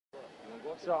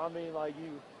So, I mean, like,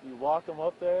 you walk them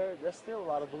up there, there's still a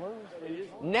lot of balloons.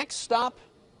 Next stop,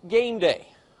 game day.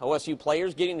 OSU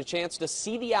players getting the chance to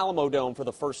see the Alamo Dome for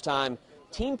the first time.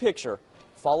 Team picture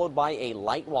followed by a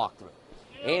light walkthrough.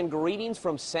 And greetings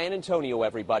from San Antonio,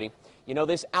 everybody. You know,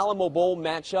 this Alamo Bowl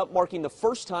matchup marking the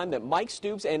first time that Mike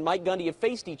Stoops and Mike Gundy have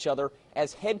faced each other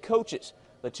as head coaches.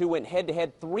 The two went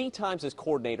head-to-head 3 times as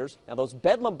coordinators. Now, those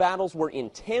Bedlam battles were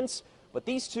intense, but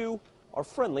these two are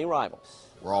friendly rivals.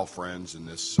 We're all friends in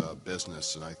this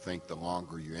business, and I think the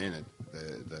longer you're in it,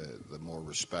 the more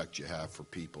respect you have for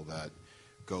people that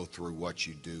go through what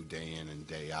you do day in and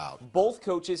day out. Both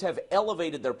coaches have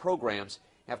elevated their programs.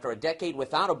 After a decade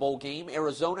without a bowl game,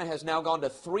 Arizona has now gone to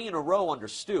 3 in a row under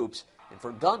Stoops. And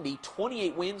for Gundy,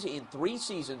 28 wins in 3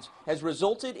 seasons has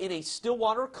resulted in a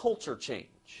Stillwater culture change.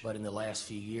 But in the last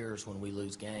few years, when we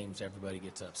lose games, everybody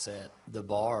gets upset. The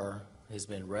bar has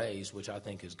been raised, which I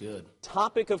think is good.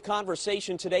 Topic of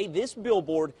conversation today, this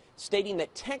billboard stating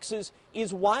that Texas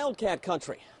is Wildcat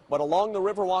country. But along the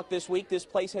Riverwalk this week, this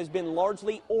place has been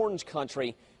largely orange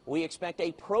country. We expect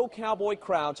a pro-Cowboy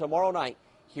crowd tomorrow night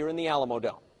here in the Alamo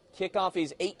Dome. Kickoff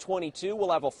is 8:22.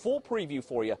 We'll have a full preview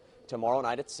for you tomorrow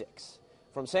night at 6.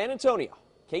 From San Antonio,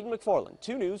 Caden McFarland,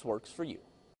 2 News works for you.